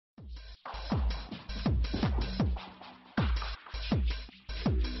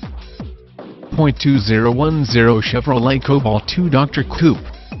2010 Chevrolet Cobalt 2 Dr. Coupe.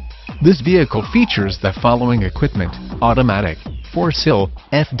 This vehicle features the following equipment: automatic, 4-sill,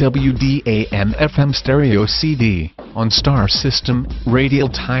 FWD AM/FM stereo CD, OnStar system, radial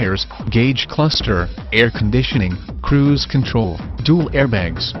tires, gauge cluster, air conditioning, cruise control, dual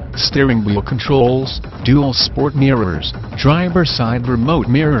airbags, steering wheel controls, dual sport mirrors, driver side remote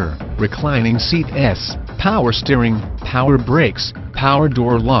mirror, reclining seat S, power steering, power brakes, power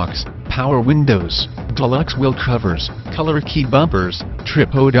door locks, power windows, deluxe wheel covers, color key bumpers,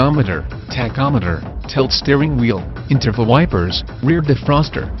 trip odometer, tachometer, tilt steering wheel, interval wipers, rear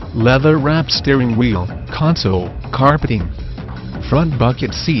defroster, leather wrapped steering wheel, console, carpeting, front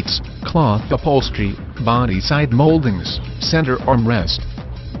bucket seats, cloth upholstery, body side moldings, center armrest,